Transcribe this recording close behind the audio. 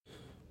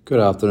Good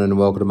afternoon and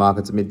welcome to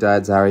Markets at Midday.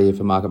 It's Harry here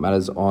for Market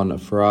Matters on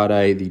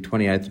Friday, the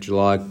 28th of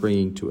July,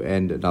 bringing to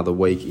end another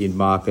week in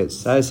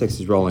markets. ASX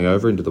is rolling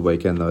over into the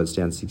weekend, though it's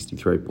down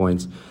 63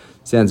 points.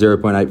 It's down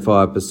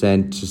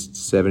 0.85%, just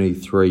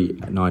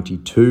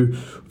 73.92.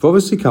 We've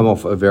obviously come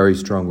off a very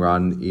strong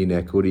run in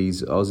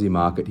equities. Aussie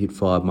market hit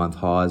 5-month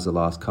highs the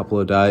last couple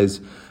of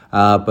days,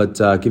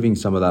 but giving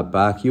some of that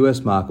back.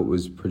 US market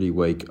was pretty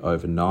weak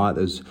overnight.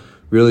 There's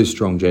really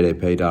strong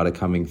GDP data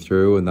coming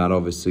through, and that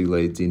obviously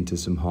leads into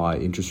some high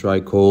interest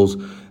rate calls.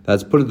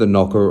 That's put the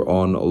knocker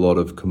on a lot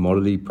of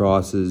commodity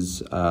prices.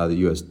 The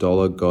US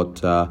dollar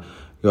got a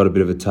bit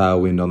of a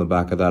tailwind on the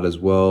back of that as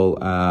well,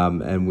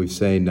 and we've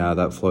seen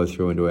that flow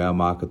through into our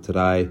market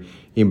today.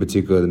 In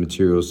particular, the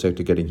materials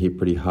sector getting hit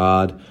pretty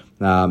hard.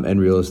 And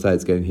real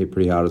estate's getting hit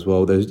pretty hard as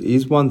well. There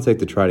is one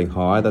sector trading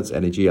high, that's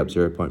energy, up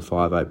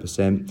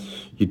 0.58%.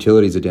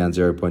 Utilities are down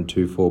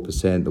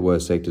 0.24%. The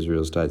worst sector's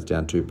real estate's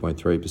down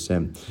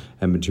 2.3%.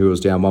 And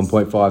materials down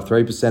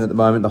 1.53% at the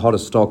moment. The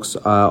hottest stocks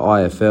are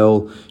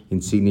IFL,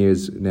 Insignia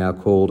is now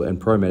called, and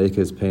Pro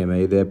Medicus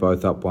PME. They're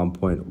both up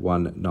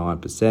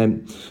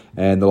 1.19%.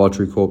 And the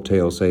Lottery Corp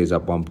TLC is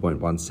up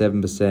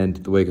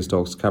 1.17%. The weaker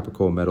stocks,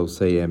 Capricorn Metal,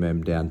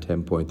 CMM down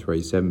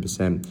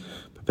 10.37%.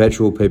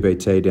 Perpetual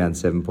PPT down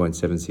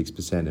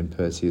 7.76% and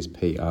Perseus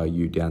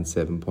PRU down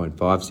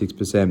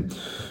 7.56%.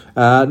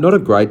 Not a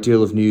great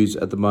deal of news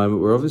at the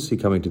moment. We're obviously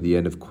coming to the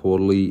end of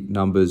quarterly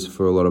numbers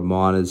for a lot of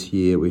miners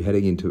here. We're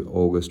heading into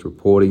August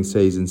reporting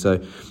season,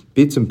 so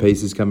bits and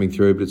pieces coming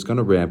through, but it's going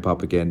to ramp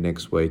up again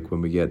next week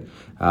when we get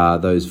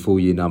those full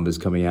year numbers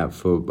coming out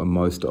for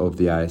most of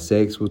the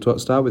ASX. We'll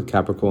start with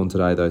Capricorn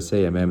today, though.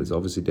 CMM is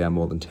obviously down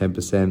more than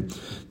 10%.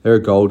 They're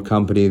a gold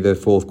company. Their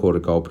fourth quarter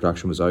gold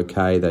production was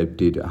okay. They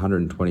did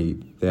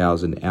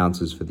 120,000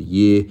 ounces for the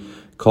year.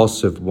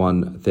 Costs of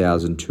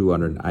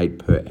 $1,208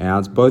 per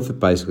ounce. Both are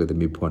basically the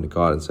midpoint of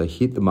guidance. So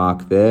hit the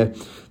mark there.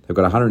 They've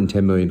got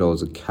 $110 million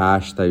of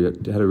cash. They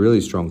had a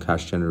really strong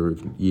cash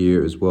generative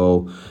year as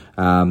well.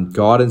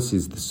 Guidance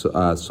is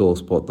the sore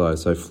spot, though.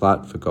 So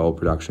flat for gold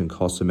production.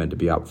 Costs are meant to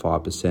be up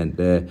 5%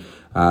 there.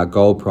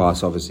 Gold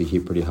price obviously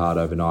hit pretty hard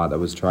overnight. That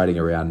was trading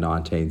around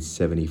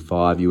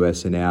 $19.75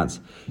 US an ounce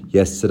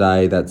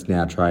yesterday. That's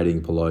now trading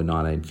below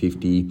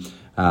 $19.50.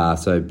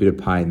 So a bit of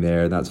pain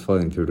there, and that's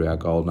flowing through to our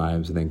gold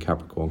names. And then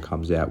Capricorn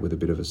comes out with a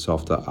bit of a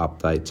softer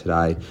update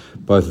today.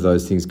 Both of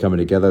those things coming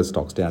together,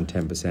 stock's down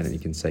 10%, and you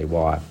can see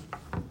why.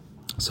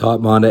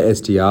 SiteMinder,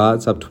 SDR,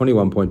 it's up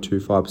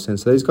 21.25%.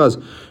 So these guys,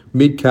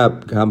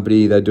 mid-cap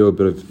company, they do a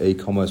bit of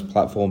e-commerce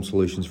platform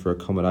solutions for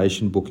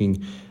accommodation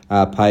booking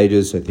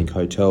pages. So think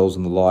hotels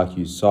and the like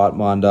use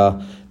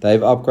SiteMinder.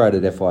 They've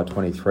upgraded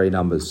FY23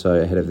 numbers, so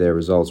ahead of their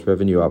results.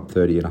 Revenue up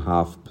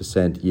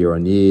 30.5% year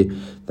on year.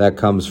 That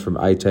comes from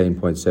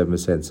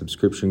 18.7%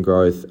 subscription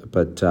growth,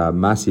 but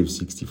massive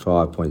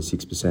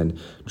 65.6%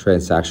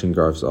 transaction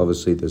growth. So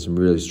obviously, there's some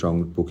really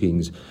strong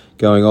bookings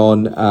going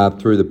on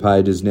through the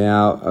pages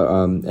now.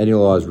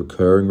 Annualized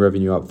recurring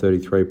revenue up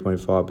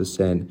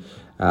 33.5%.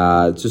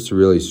 It's just a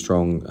really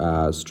strong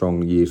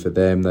year for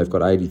them. They've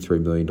got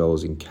 $83 million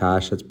in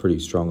cash. That's pretty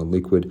strong and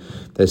liquid.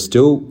 They're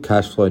still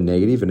cash flow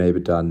negative and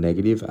EBITDA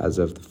negative as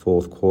of the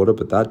fourth quarter,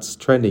 but that's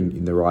trending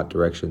in the right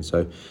direction.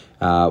 So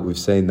we've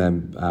seen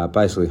them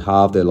basically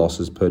halve their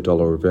losses per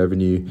dollar of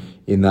revenue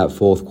in that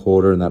fourth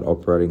quarter, and that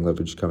operating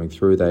leverage coming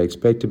through. They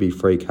expect to be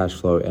free cash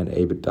flow and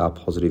EBITDA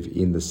positive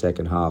in the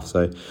second half.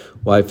 So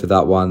wait for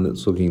that one.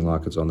 It's looking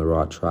like it's on the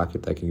right track.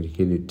 If they can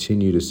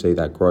continue to see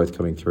that growth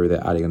coming through,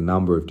 they're adding a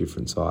number of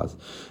different sites,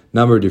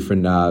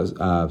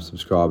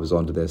 subscribers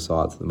onto their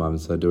sites at the moment,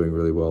 so they're doing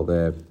really well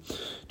there.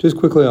 Just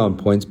quickly on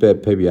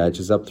PointsBet, PBH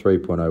is up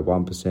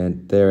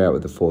 3.01%. They're out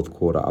with the fourth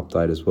quarter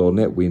update as well.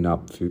 Net win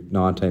up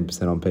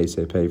 19% on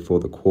PCP for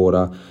the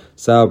quarter.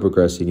 Sale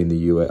progressing in the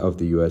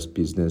US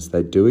business.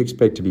 They do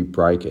expect to be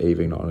break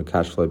even on a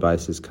cash flow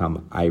basis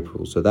come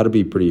April. So that'll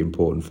be pretty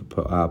important for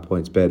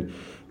PointsBet.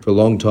 For a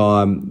long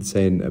time,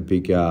 seen a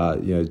big,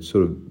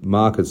 sort of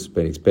markets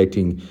been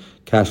expecting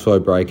cash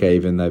flow break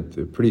even. They're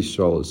pretty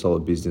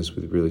solid business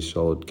with really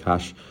solid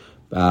cash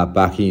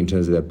backing in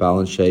terms of their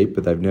balance sheet,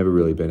 but they've never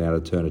really been able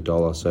to turn a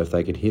dollar. So if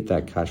they could hit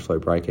that cash flow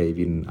break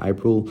even in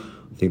April,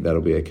 I think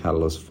that'll be a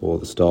catalyst for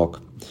the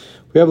stock.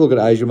 We have a look at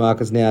Asia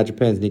markets now.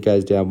 Japan's Nikkei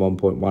is down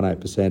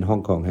 1.18%.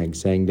 Hong Kong Hang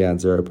Seng down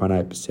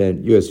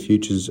 0.8%. US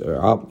futures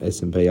are up.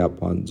 S&P up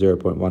 0.12%.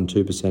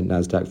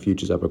 Nasdaq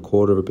futures up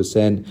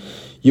 0.25%.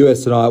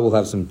 US tonight will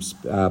have some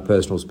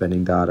personal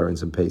spending data and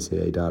some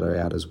PCE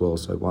data out as well.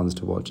 So ones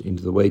to watch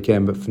into the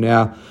weekend. But for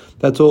now,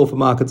 that's all for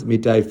Markets at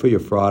Midday for your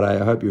Friday.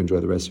 I hope you enjoy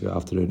the rest of your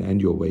afternoon and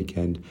your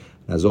weekend.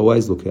 And as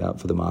always, look out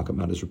for the Market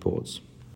Matters reports.